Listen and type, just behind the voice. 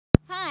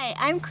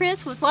Hi, I'm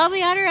Chris with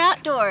Wobbly Otter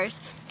Outdoors,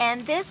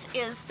 and this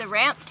is the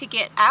ramp to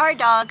get our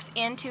dogs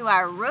into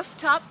our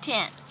rooftop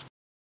tent.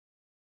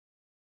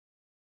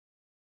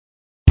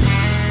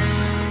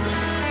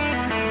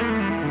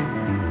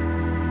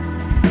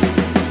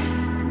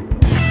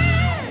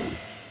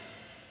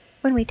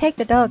 When we take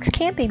the dogs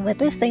camping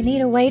with us, they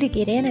need a way to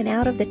get in and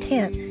out of the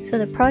tent, so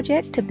the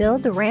project to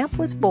build the ramp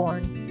was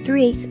born.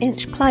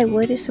 3/8"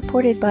 plywood is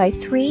supported by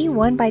 3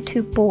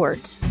 1x2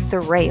 boards, the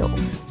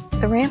rails.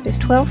 The ramp is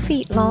 12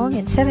 feet long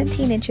and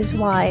 17 inches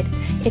wide.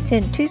 It's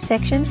in 2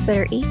 sections that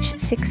are each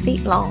 6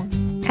 feet long.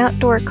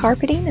 Outdoor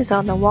carpeting is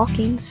on the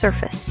walking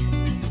surface.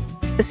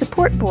 The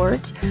support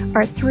boards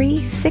are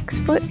 3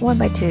 6-foot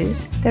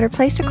 1x2s that are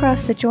placed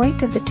across the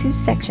joint of the 2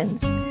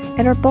 sections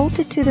and are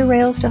bolted to the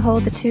rails to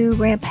hold the 2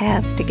 ramp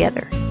halves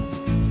together.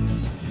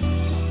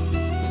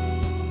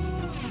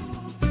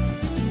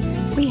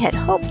 We had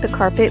hoped the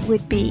carpet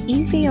would be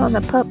easy on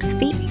the pups'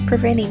 feet,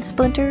 preventing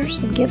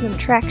splinters and give them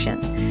traction.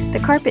 The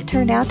carpet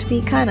turned out to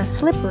be kind of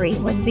slippery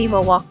when Viva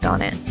walked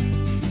on it.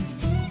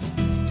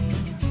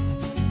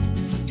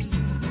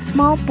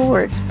 Small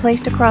boards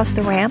placed across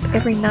the ramp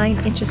every 9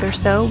 inches or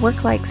so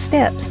work like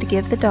steps to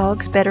give the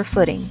dogs better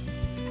footing.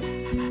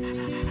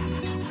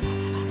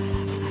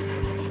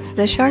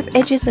 The sharp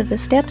edges of the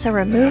steps are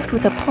removed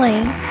with a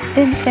plane,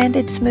 then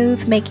sanded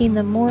smooth, making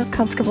them more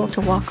comfortable to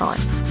walk on.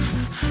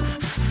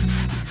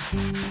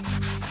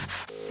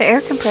 The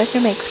air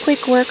compressor makes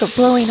quick work of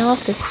blowing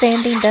off the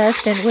standing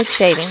dust and wood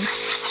shavings.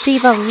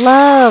 Viva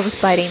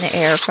loves biting the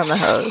air from the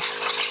hose.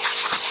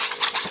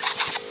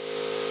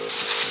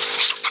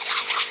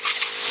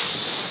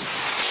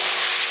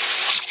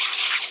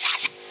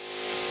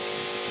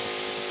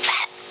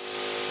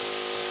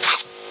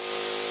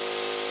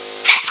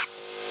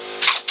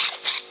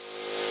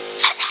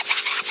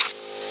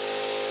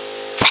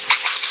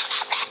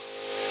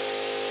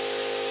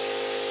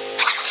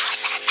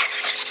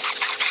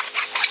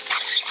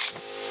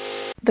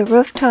 The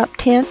rooftop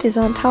tent is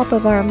on top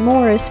of our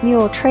Morris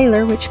Mule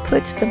trailer, which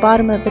puts the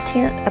bottom of the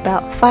tent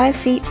about 5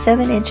 feet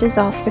 7 inches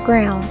off the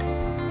ground.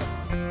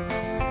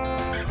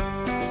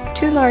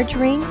 2 large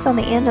rings on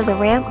the end of the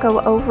ramp go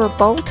over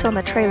bolts on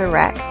the trailer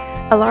rack.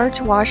 A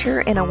large washer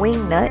and a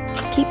wing nut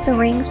keep the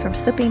rings from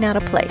slipping out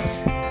of place.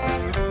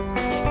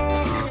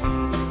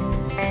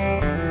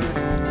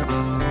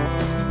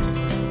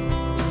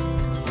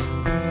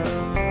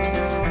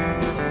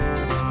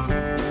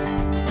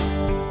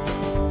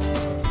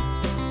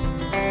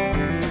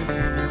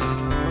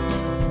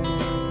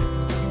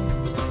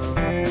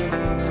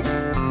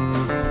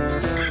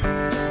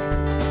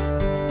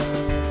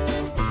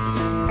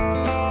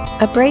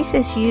 A brace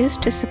is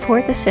used to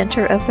support the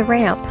center of the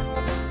ramp.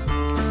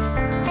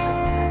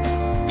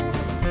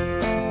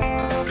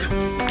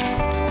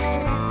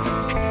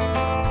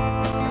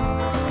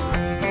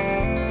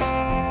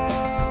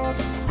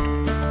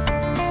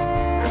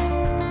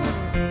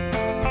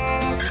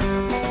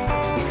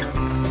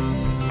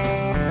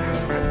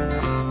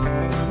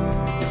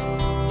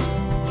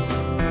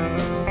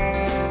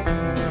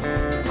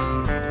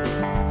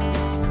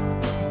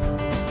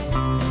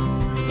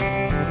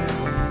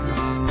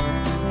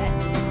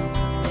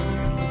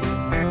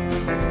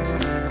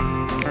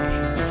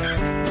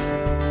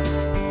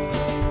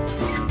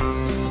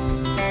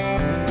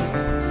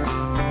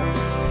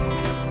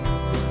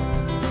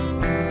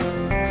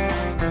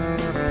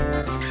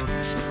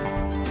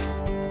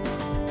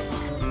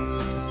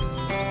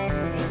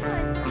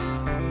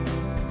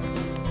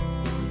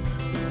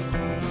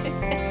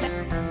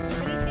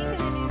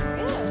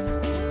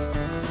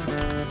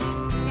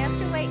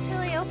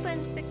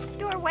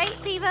 Wait,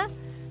 Viva.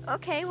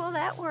 Okay, well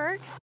that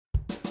works.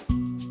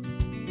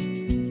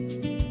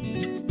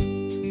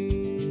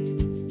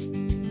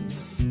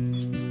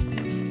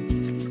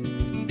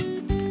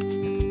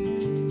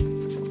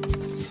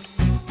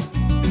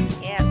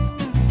 Yeah,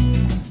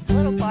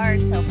 little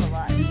bars help a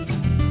lot.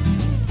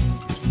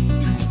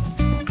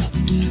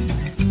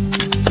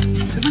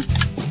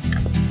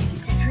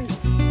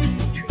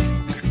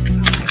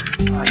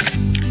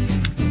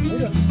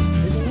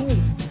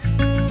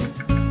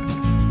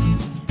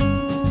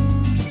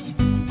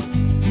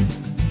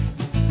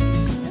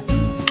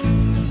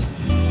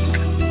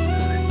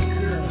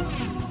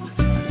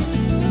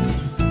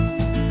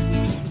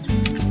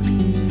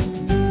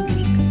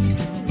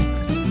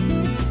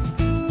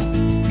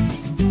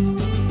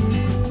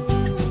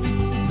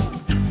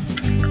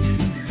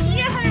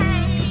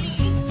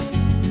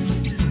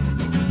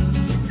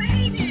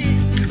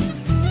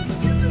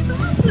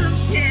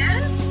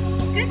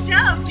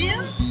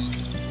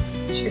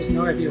 She has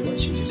no idea what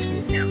she just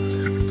did.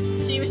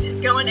 No. She was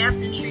just going after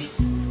trees.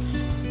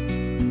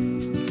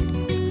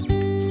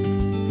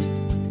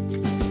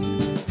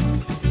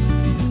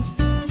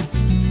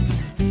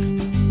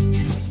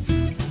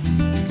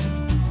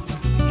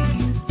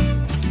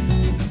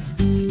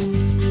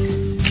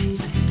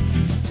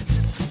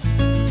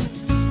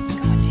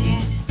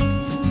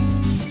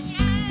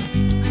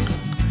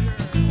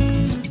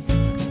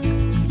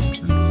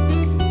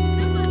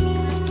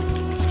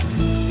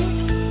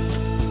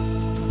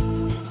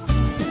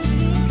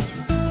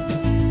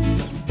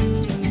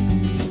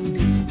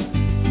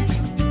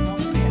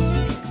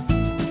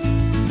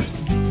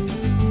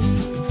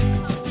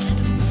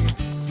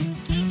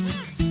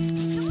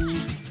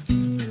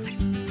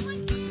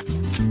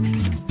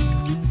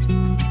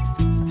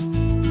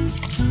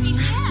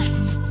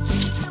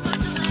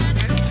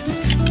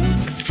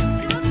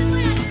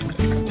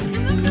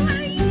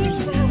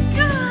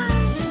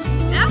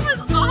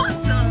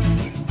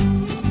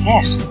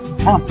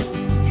 Come.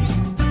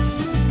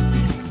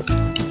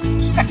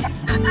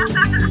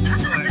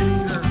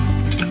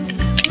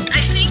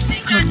 I think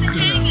they got the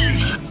hang of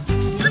it.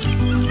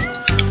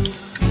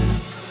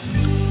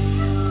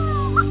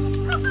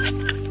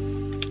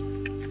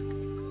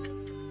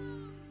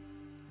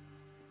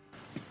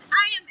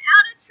 I am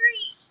out of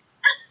treat.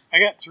 I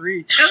got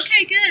 3.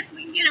 Okay, good.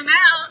 We can get them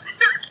out.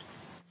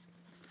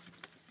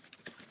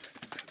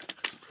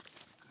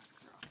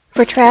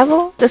 For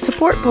travel, the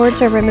support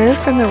boards are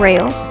removed from the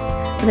rails,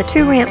 and the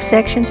 2 ramp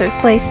sections are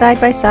placed side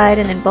by side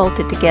and then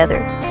bolted together.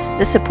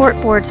 The support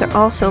boards are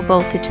also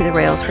bolted to the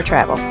rails for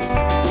travel.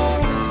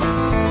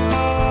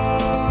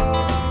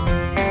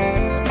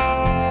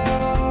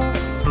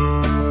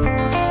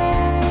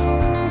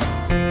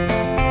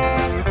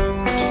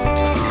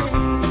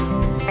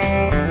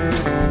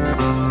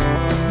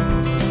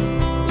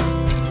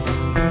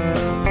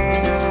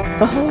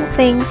 The whole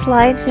thing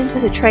slides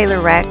into the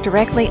trailer rack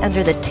directly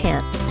under the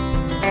tent.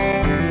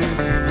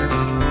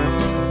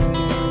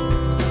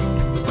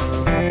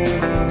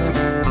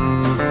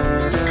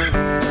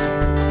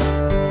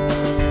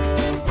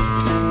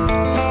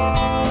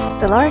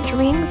 The large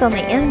rings on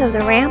the end of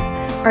the ramp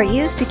are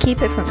used to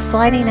keep it from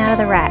sliding out of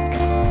the rack.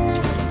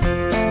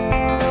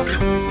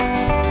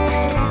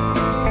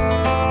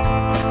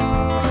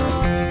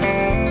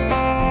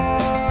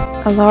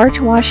 A large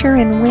washer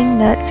and wing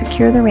nut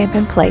secure the ramp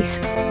in place.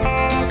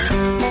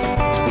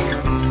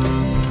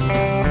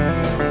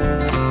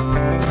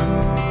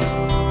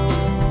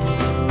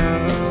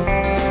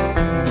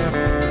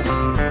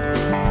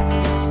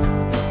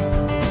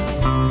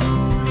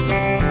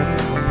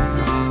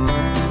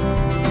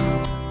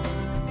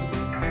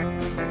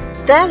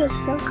 That is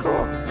so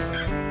cool.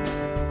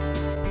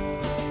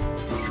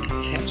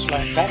 Can't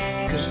slide back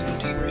because of the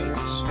D-rings.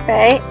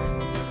 Right?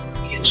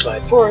 Can't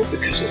slide forward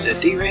because of the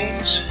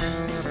D-rings.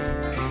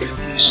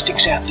 And it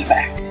sticks out the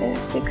back. It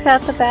sticks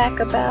out the back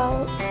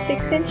about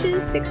 6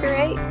 inches, 6 or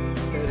 8?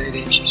 About 8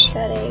 inches.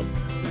 About 8.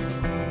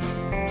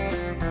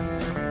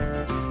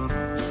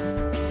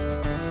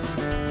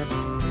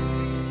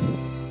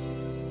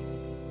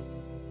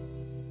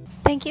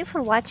 Thank you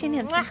for watching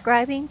and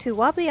subscribing to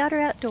Wobbly Otter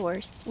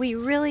Outdoors. We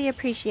really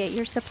appreciate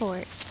your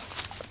support.